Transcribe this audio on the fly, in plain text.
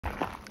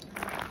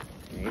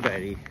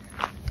buddy.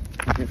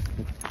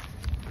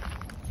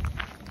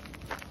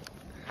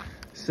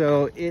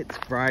 So it's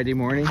Friday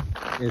morning.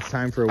 It's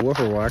time for a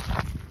woofer walk.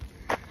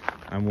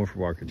 I'm woofer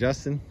walker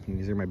Justin, and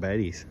these are my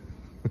buddies.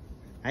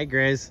 Hi,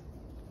 Grizz.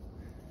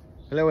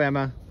 Hello,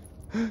 Emma.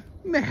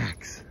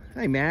 Max.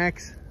 Hi,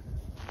 Max.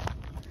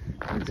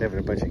 He's having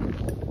a bunch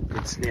of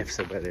good sniffs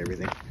about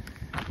everything.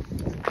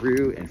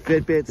 Roux and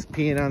Fitbit's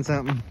peeing on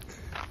something.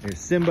 There's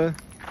Simba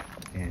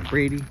and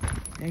Brady,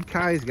 and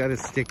Kai's got a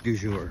stick du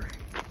jour.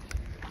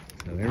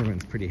 So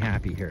everyone's pretty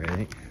happy here, I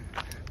think.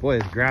 Boy,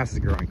 this grass is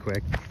growing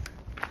quick.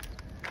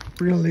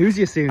 We're gonna lose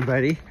you soon,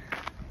 buddy.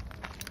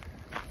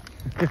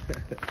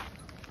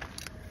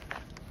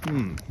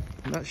 I'm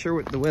not sure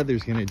what the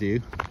weather's gonna do.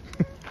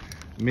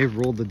 May have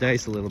rolled the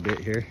dice a little bit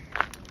here.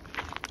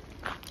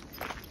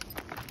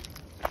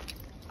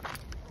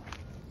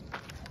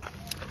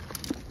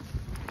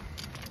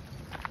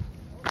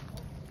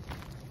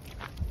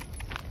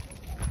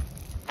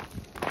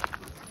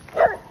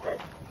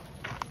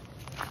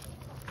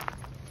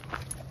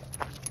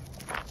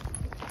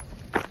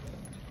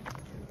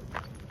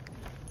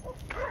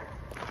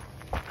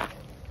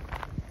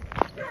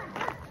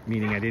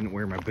 Meaning I didn't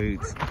wear my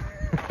boots.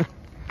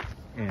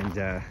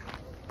 And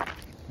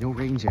no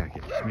rain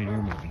jacket, my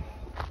normal one.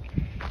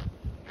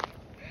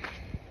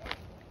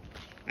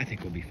 I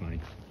think we'll be fine.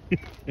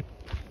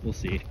 We'll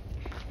see.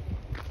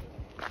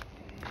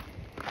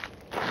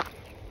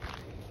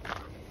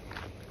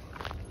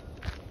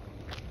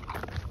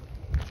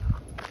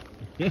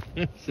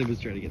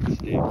 Simba's trying to get the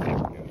stick. There we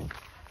go.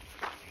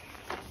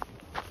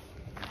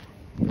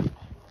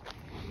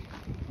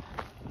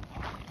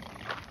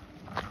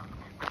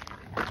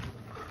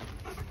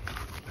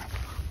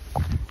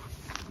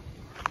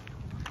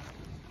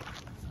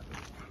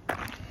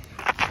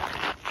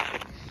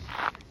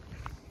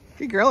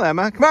 Good girl,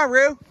 Emma. Come on,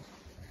 Roux.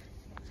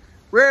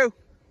 Roux.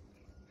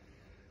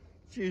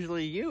 It's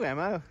usually you,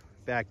 Emma,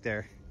 back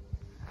there.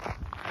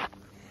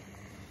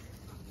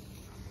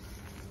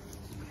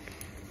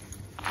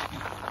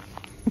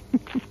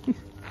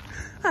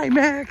 Hi,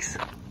 Max.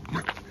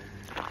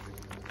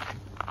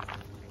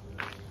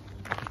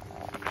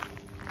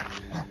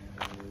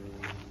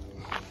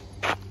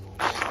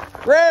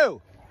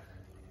 Roux.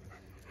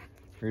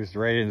 He's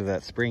right into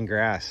that spring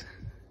grass.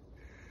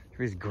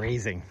 He's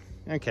grazing.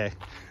 Okay.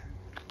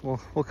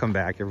 We'll come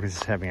back.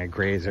 Everyone's having a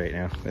graze right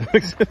now.